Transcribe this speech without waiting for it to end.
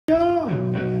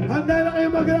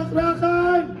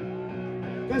mag-rock-rockan!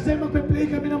 Kasi magpe-play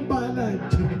kami ng ballad.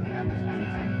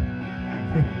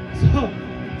 So,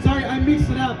 sorry, I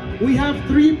mixed it up. We have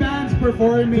 3 bands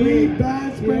performing. 3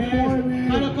 bands performing.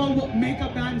 Kala ko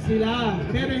make-up band sila.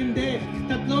 Pero hindi.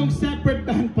 3 separate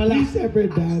band pala. 3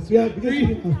 separate bands. Yeah,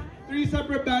 because 3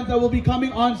 separate bands that will be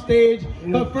coming on stage.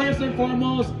 Yeah. But first and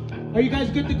foremost, are you guys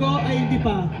good to go? Ay, hindi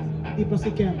pa. Hindi pa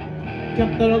si Kemp.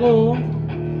 Kemp talaga, oh.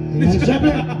 Yeah,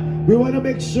 syempre, we want to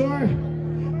make sure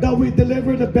that we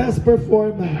deliver the best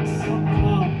performance.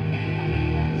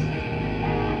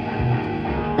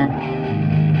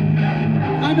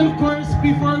 And of course,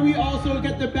 before we also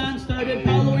get the band started,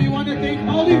 Paolo, we want to thank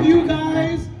all of you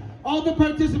guys, all the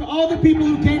participants, all the people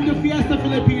who came to Fiesta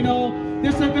Filipino.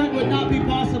 This event would not be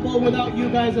possible without you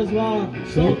guys as well.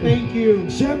 So thank you.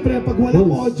 Siyempre, pag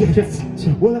walang audience,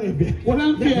 walang event.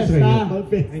 Walang fiesta.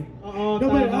 No,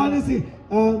 but honestly,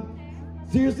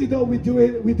 seriously though, we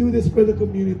do this for the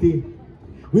community.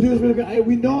 We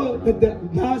know that the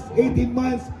last 18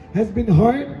 months has been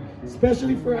hard,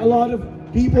 especially for a lot of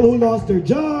people who lost their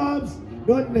jobs,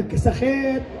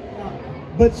 nagkasakit,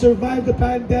 but survived the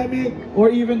pandemic. Or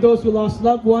even those who lost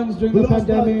loved ones during the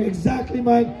pandemic. Exactly,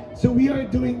 Mike. So we are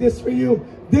doing this for you.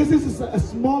 This is a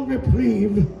small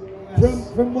reprieve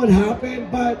from what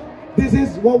happened, but this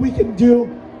is what we can do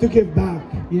to give back.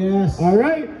 Yes. All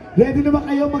right. Ready na ba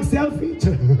kayo mag-selfie?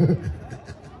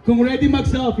 Kung ready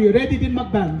mag-selfie, ready din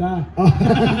mag-banda.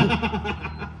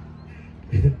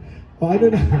 Ano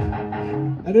na?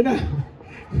 Ano na?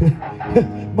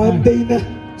 Monday na.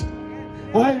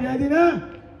 Ay, ready na?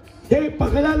 Okay,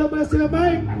 pakilala mo na sila,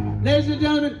 Mike. Ladies and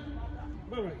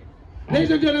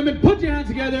gentlemen, put your hands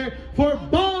together for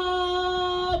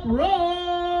Bob Rock!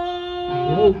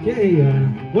 Okay,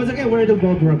 once again, we're the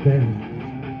BobRockBand.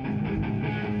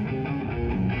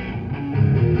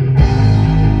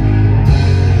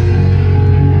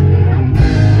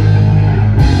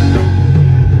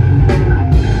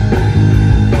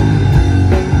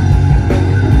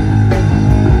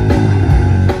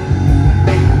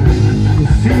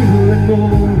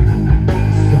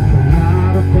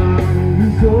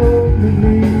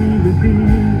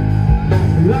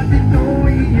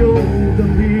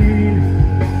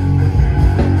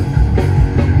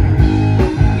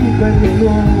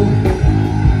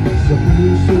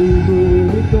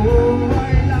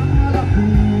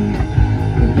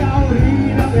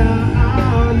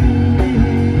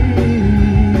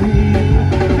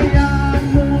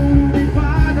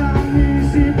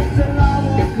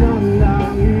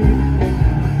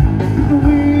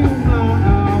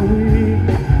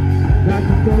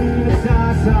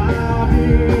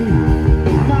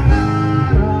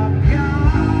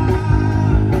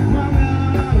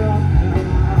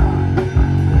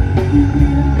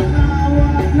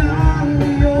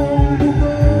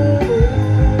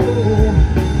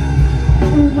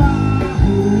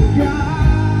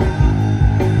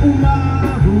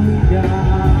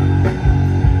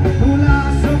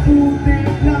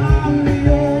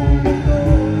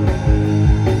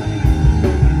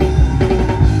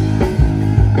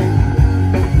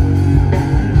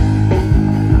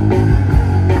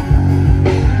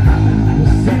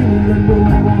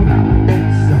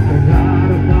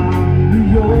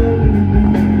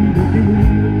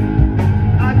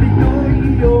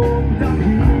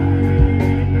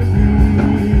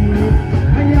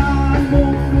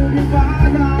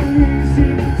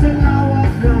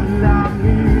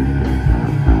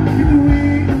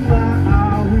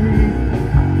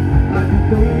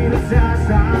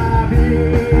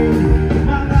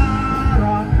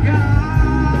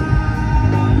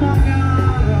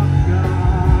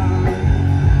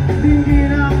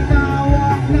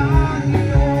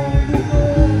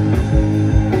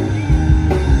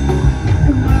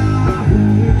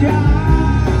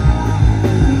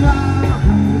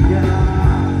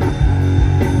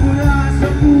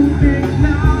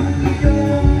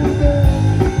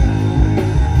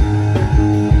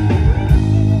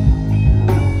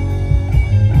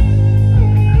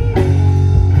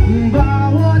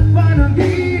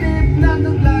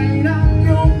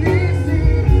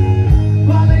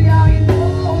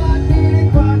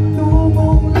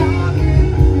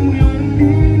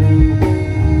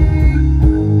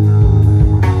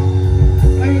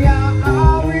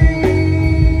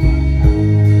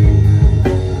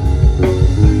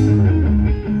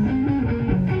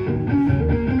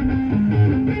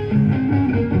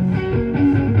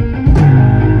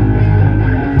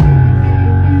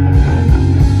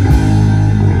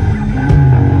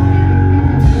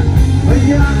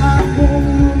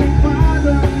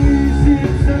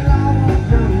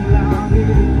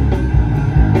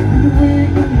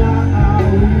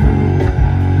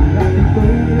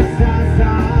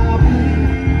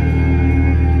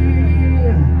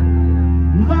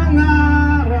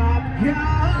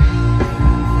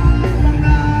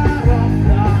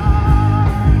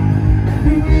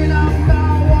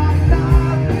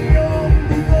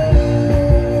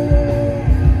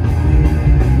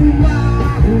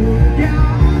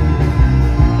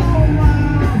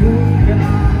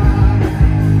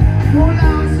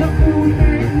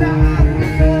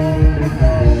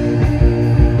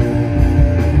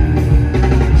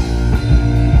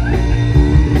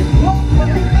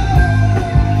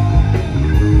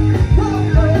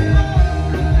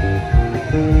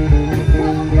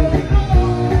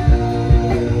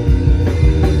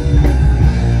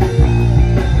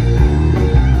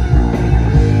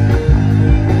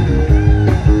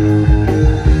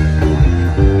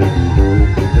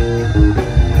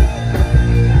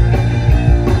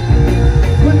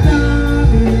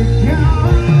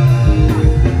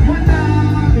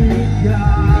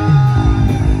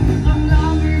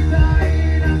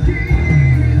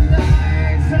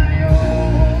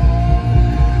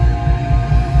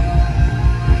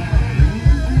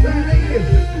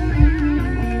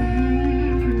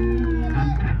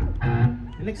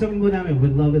 song po namin,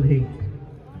 With Love and Hate.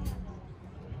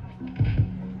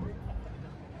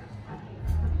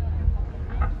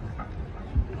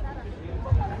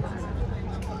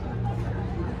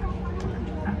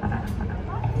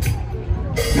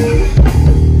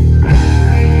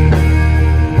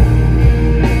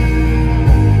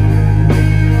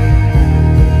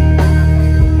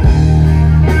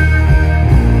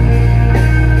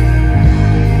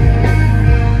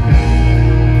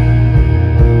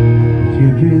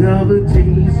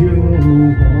 Change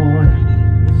your heart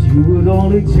if you would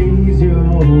only change your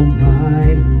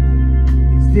mind.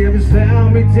 Instead of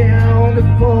slam me down the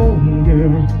phone,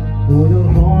 girl, for the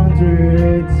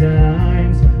 100th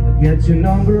times. I got your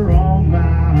number on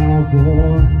my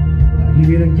wall, but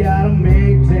you don't gotta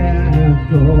make that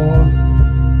call.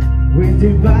 We're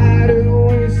divided,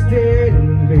 we're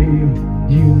standing,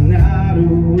 you're not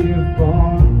who we're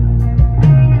for.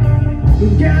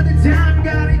 Got the time,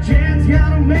 got a chance,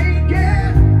 gotta make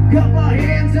it. Got my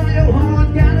hands on your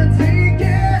heart, gotta take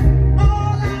it.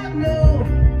 All I know,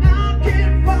 I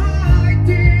can't fight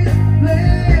this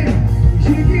flame.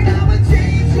 She can never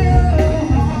change your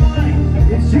heart,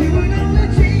 and she would only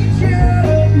change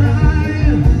your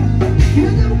mind.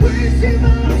 Cause I'm wishing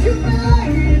about you,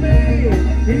 baby.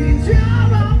 It's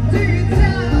your empty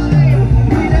time.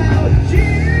 Without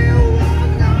you all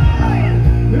night,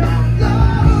 I'm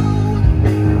alone.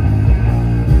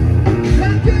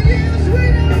 Like a years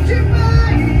without you,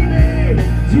 baby.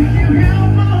 Do you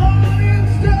have my heart in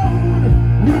stone?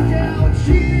 Without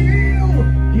you,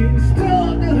 can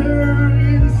stop the hurt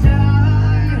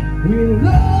inside. We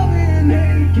love and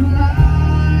hate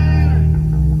collide.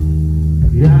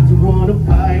 I don't wanna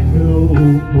fight no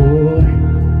more.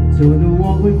 Don't know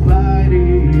what we're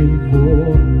fighting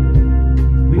for.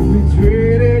 We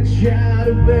treat each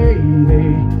other, baby,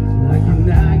 like a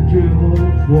night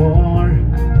of war.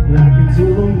 I can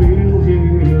tell a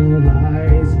million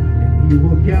lies, and you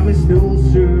will give us no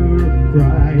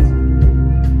surprise.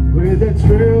 Where the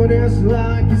truth is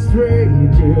like a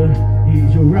stranger,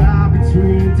 is your eye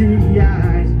between the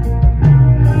eyes.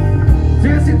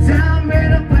 There's a time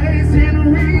and a place and a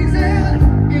reason,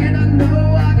 and I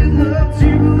know I can love to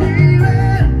believe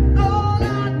it. All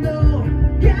I know,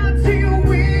 got to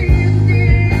win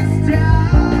this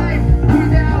time.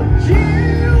 Without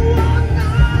you all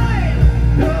night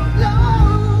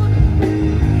alone,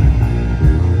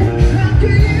 like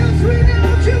a years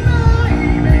without you,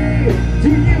 baby. Do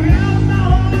you have my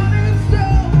heart in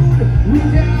stone?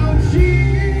 Without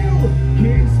you,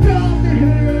 can't stop the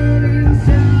hurt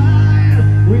inside.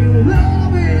 We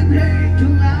love and hate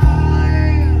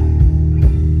collide.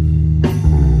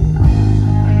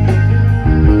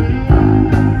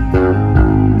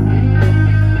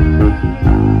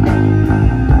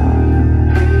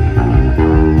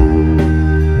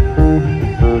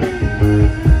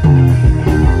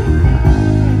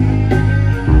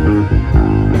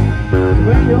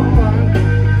 When you're on,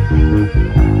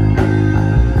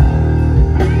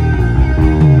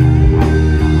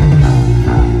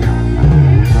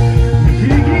 she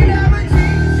can never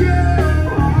change your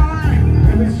heart,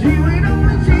 but she will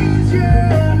only change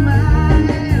your mind.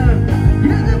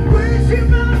 You're the question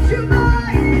about your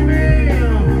baby.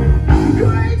 I'm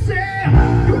crazy,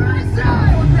 crazy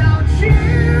without you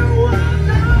all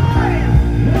night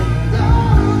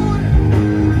alone.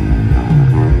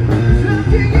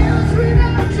 Nothing else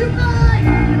without you,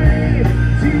 baby.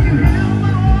 Do you have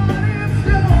my heart in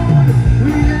stone?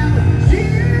 Without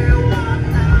you all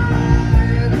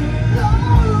night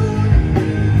alone.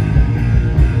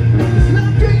 It's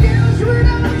nothing else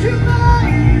without you,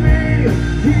 baby.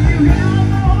 Do you have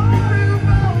my heart in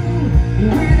bone?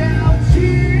 Without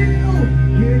you,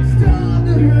 can't stop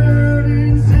the hurt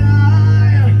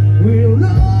inside. We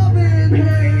love and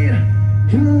hate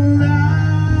collide.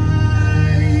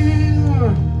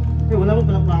 Eh, wala pong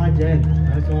palakpakan dyan.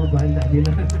 Para sa mga banda, di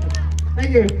na.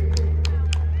 Thank you.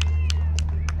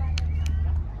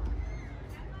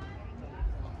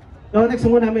 So, next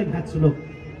song namin, Hot Sulok.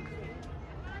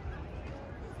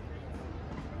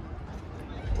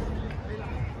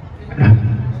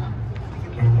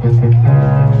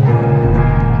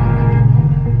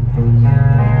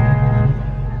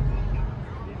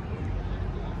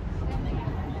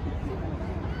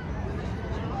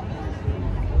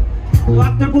 So,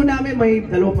 after po namin, may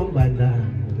dalawa pang banda.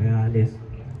 Kaya alis.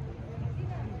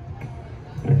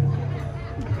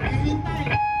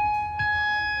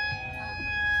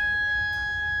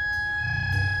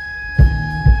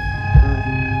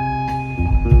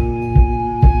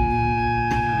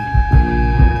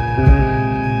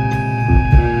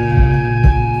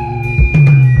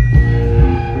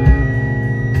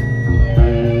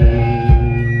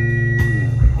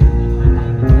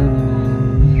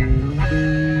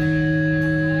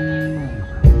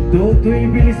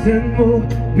 Toto'y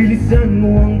bilisan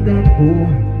mo ang takbo.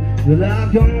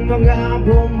 Dalagang mga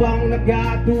bombang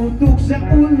nagatutok sa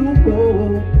ulo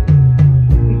ko.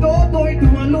 Toto'y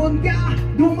tumalon ka,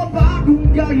 dumapa kung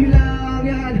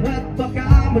kailangan, at baka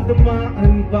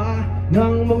matamaan pa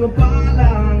ng mga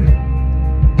balang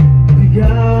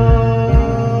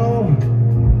bigaw.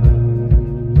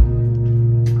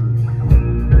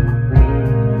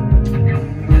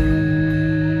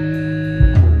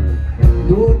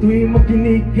 Toto'y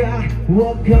makinig ka,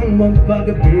 huwag kang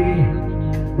magpagabi.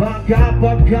 Baka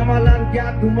pagkamalan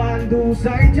ka,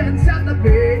 tumandusay dyan sa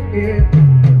tabi.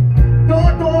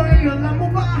 Toto'y alam mo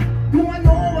ba kung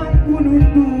ano ang punong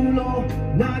dulo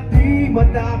na di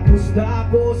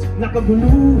matapos-tapos na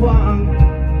kaguluhang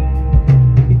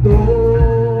ito?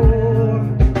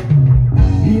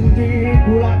 Hindi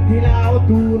pula't dilaw,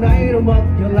 tunay na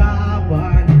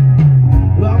magkalaban.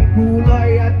 Ang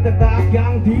kulay at tatak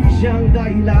ang di siyang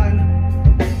dahilan.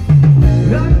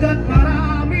 Hanggat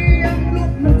marami ang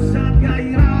lukmok sa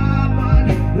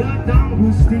kahirapan, at ang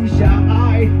hustisya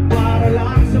ay para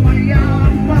lang sa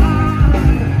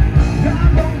mayaman.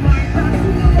 Habang may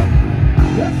tasulok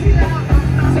at sila ang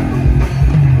nasa tuktok,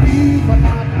 di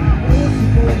matatapos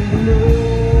itong mundo.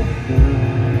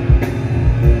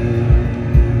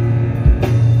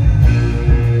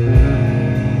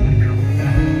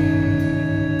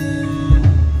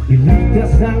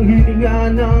 Iligtas ang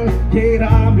hininga ng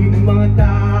kiraming mga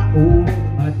tao,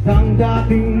 at ang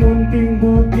dating munting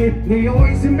bukit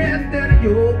ngayon'y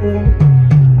sementeryo.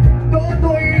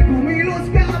 Toto'y kumilos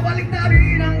ka, balik na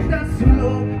rin ang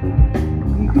tasulok,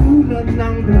 tulad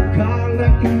ng bukang na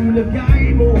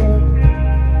ilagay mo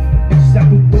sa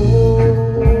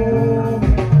tutok.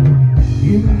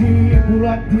 Hindi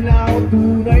pula't dilaw,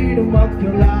 tunay na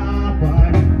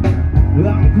magkalaban.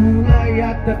 Ang kulay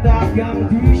at tatak ang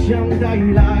di siyang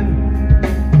dahilan.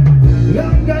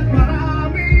 Hanggat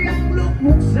marami ang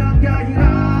lukmok sa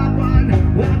kahirapan,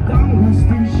 at ang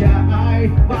hustisya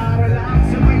ay para lang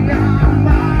sa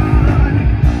mayaman.